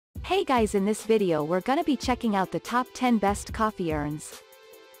Hey guys, in this video we're gonna be checking out the top 10 best coffee urns.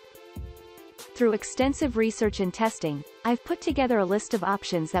 Through extensive research and testing, I've put together a list of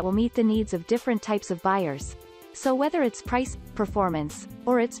options that will meet the needs of different types of buyers. So whether it's price, performance,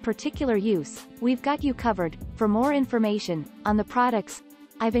 or its particular use, we've got you covered. For more information on the products,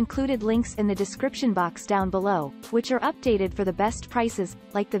 I've included links in the description box down below, which are updated for the best prices.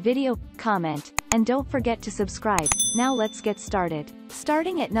 Like the video, comment, and don't forget to subscribe. Now let's get started.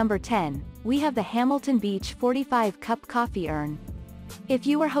 Starting at number 10, we have the Hamilton Beach 45 Cup Coffee Urn. If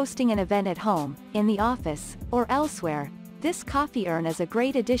you are hosting an event at home, in the office, or elsewhere, this coffee urn is a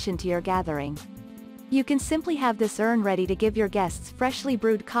great addition to your gathering. You can simply have this urn ready to give your guests freshly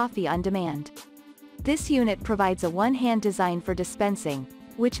brewed coffee on demand. This unit provides a one-hand design for dispensing,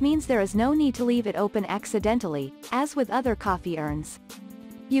 which means there is no need to leave it open accidentally, as with other coffee urns.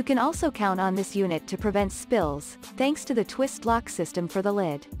 You can also count on this unit to prevent spills, thanks to the twist lock system for the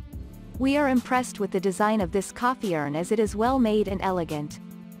lid. We are impressed with the design of this coffee urn as it is well made and elegant.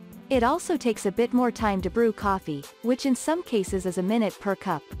 It also takes a bit more time to brew coffee, which in some cases is a minute per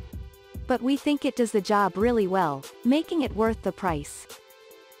cup. But we think it does the job really well, making it worth the price.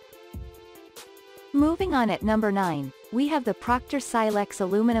 Moving on at number 9, we have the Procter Silex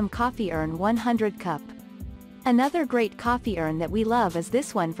Aluminum Coffee Urn 100 Cup. Another great coffee urn that we love is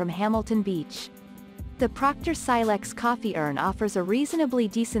this one from Hamilton Beach. The Procter Silex Coffee Urn offers a reasonably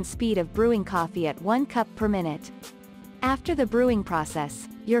decent speed of brewing coffee at 1 cup per minute. After the brewing process,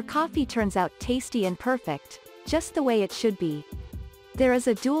 your coffee turns out tasty and perfect, just the way it should be. There is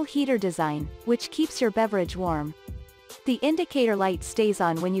a dual heater design, which keeps your beverage warm. The indicator light stays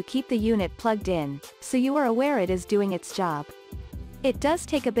on when you keep the unit plugged in, so you are aware it is doing its job. It does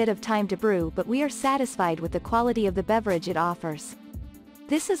take a bit of time to brew, but we are satisfied with the quality of the beverage it offers.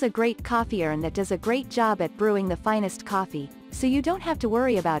 This is a great coffee urn that does a great job at brewing the finest coffee, so you don't have to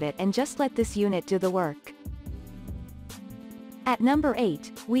worry about it and just let this unit do the work. At number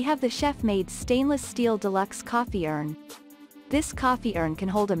 8, we have the chef-made stainless steel Deluxe Coffee Urn. This coffee urn can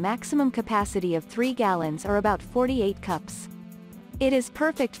hold a maximum capacity of 3 gallons or about 48 cups. It is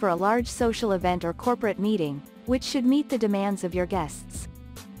perfect for a large social event or corporate meeting, which should meet the demands of your guests.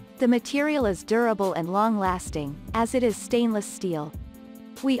 The material is durable and long-lasting, as it is stainless steel.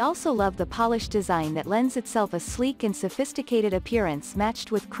 We also love the polished design that lends itself a sleek and sophisticated appearance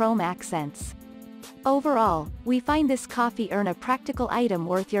matched with chrome accents. Overall, we find this coffee urn a practical item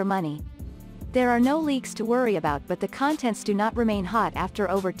worth your money. There are no leaks to worry about, but the contents do not remain hot after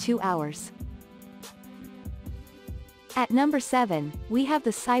over 2 hours. At number 7, we have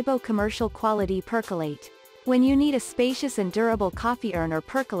the Sibo Commercial Quality Percolate. When you need a spacious and durable coffee urn or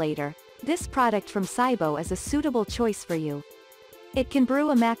percolator, this product from Sibo is a suitable choice for you. It can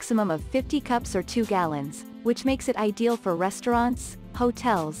brew a maximum of 50 cups or 2 gallons, which makes it ideal for restaurants,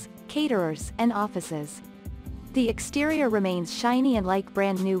 hotels, caterers, and offices. The exterior remains shiny and like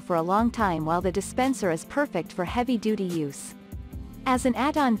brand new for a long time, while the dispenser is perfect for heavy-duty use. As an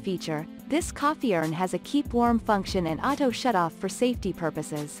add-on feature, this coffee urn has a keep warm function and auto shut-off for safety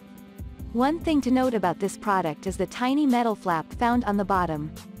purposes. One thing to note about this product is the tiny metal flap found on the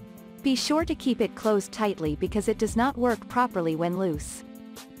bottom. Be sure to keep it closed tightly because it does not work properly when loose.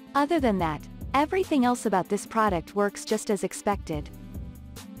 Other than that, everything else about this product works just as expected.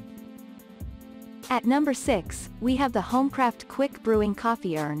 At number 6, we have the HomeCraft Quick-Brewing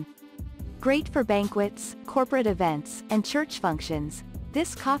Coffee Urn. Great for banquets, corporate events, and church functions,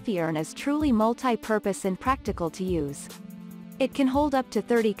 this coffee urn is truly multi-purpose and practical to use. It can hold up to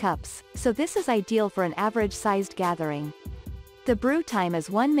 30 cups, so this is ideal for an average-sized gathering. The brew time is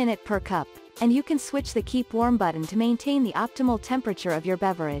 1 minute per cup, and you can switch the Keep Warm button to maintain the optimal temperature of your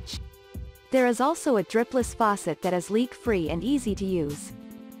beverage. There is also a dripless faucet that is leak-free and easy to use.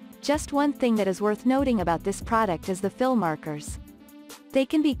 Just one thing that is worth noting about this product is the fill markers. They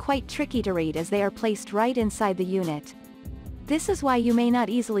can be quite tricky to read as they are placed right inside the unit. This is why you may not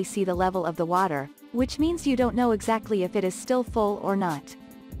easily see the level of the water, which means you don't know exactly if it is still full or not.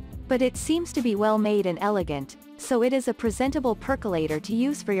 But it seems to be well made and elegant, so it is a presentable percolator to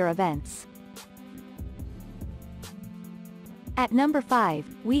use for your events. At number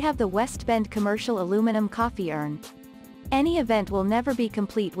 5, we have the West Bend Commercial Aluminum Coffee Urn. Any event will never be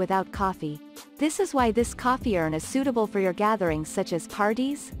complete without coffee. This is why this coffee urn is suitable for your gatherings such as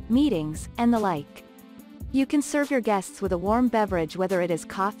parties, meetings, and the like. You can serve your guests with a warm beverage, whether it is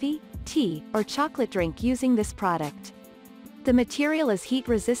coffee, tea, or chocolate drink, using this product. The material is heat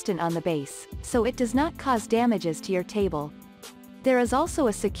resistant on the base, so it does not cause damages to your table. There is also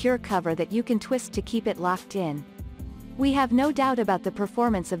a secure cover that you can twist to keep it locked in. We have no doubt about the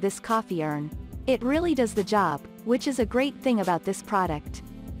performance of this coffee urn. It really does the job, which is a great thing about this product.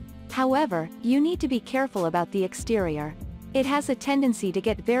 However, you need to be careful about the exterior. It has a tendency to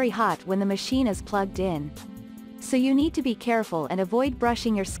get very hot when the machine is plugged in. So you need to be careful and avoid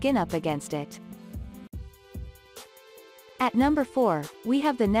brushing your skin up against it. At number 4, we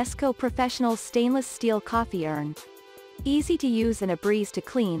have the Nesco Professional Stainless Steel Coffee Urn. Easy to use and a breeze to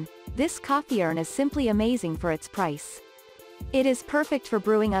clean, this coffee urn is simply amazing for its price. It is perfect for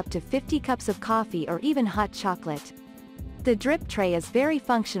brewing up to 50 cups of coffee or even hot chocolate. The drip tray is very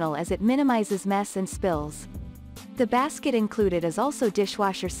functional as it minimizes mess and spills. The basket included is also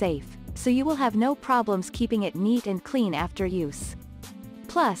dishwasher safe, so you will have no problems keeping it neat and clean after use.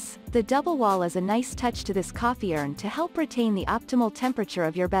 Plus, the double wall is a nice touch to this coffee urn to help retain the optimal temperature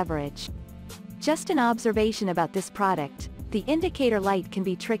of your beverage. Just an observation about this product, the indicator light can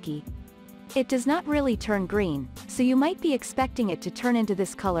be tricky. It does not really turn green, so you might be expecting it to turn into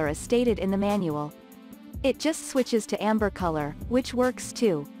this color as stated in the manual. It just switches to amber color, which works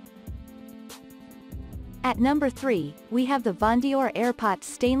too. At number 3, we have the Vondior Airpot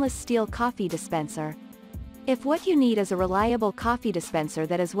Stainless Steel Coffee Dispenser. If what you need is a reliable coffee dispenser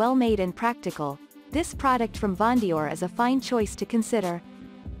that is well made and practical, this product from Vondior is a fine choice to consider.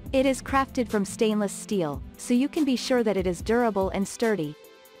 It is crafted from stainless steel, so you can be sure that it is durable and sturdy.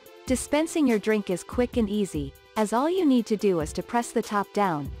 Dispensing your drink is quick and easy, as all you need to do is to press the top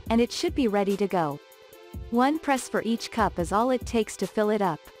down, and it should be ready to go. One press for each cup is all it takes to fill it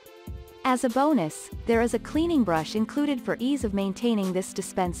up. As a bonus, there is a cleaning brush included for ease of maintaining this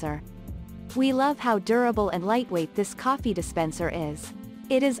dispenser. We love how durable and lightweight this coffee dispenser is.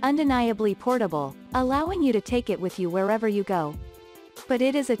 It is undeniably portable, allowing you to take it with you wherever you go. But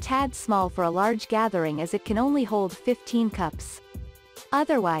it is a tad small for a large gathering as it can only hold 15 cups.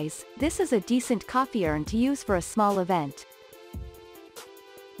 Otherwise, this is a decent coffee urn to use for a small event.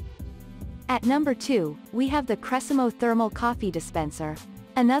 At number 2, we have the Cressimo Thermal Coffee Dispenser.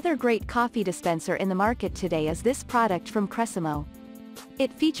 Another great coffee dispenser in the market today is this product from Cressimo.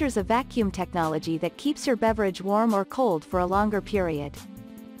 It features a vacuum technology that keeps your beverage warm or cold for a longer period.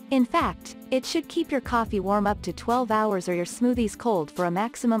 In fact, it should keep your coffee warm up to 12 hours or your smoothies cold for a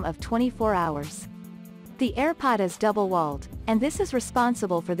maximum of 24 hours. The Airpot is double-walled, and this is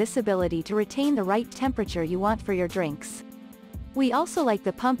responsible for this ability to retain the right temperature you want for your drinks. We also like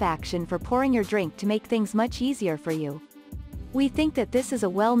the pump action for pouring your drink to make things much easier for you. We think that this is a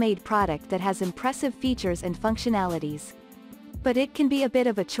well-made product that has impressive features and functionalities. But it can be a bit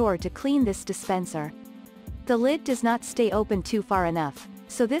of a chore to clean this dispenser. The lid does not stay open too far enough,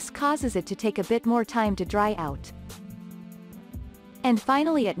 so this causes it to take a bit more time to dry out. And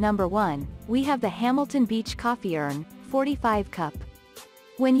finally at number 1, we have the Hamilton Beach Coffee Urn, 45 cup.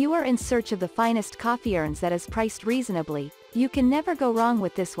 When you are in search of the finest coffee urns that is priced reasonably, you can never go wrong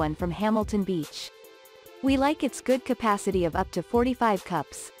with this one from Hamilton Beach. We like its good capacity of up to 45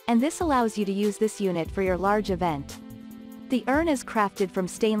 cups, and this allows you to use this unit for your large event. The urn is crafted from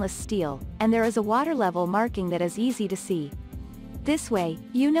stainless steel, and there is a water level marking that is easy to see. This way,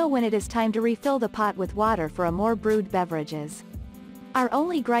 you know when it is time to refill the pot with water for a more brewed beverages. Our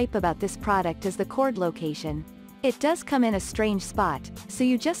only gripe about this product is the cord location. It does come in a strange spot, so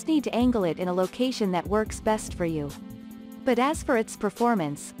you just need to angle it in a location that works best for you. But as for its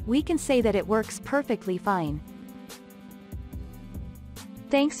performance, we can say that it works perfectly fine.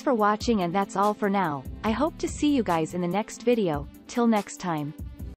 Thanks for watching, and that's all for now. I hope to see you guys in the next video. Till next time.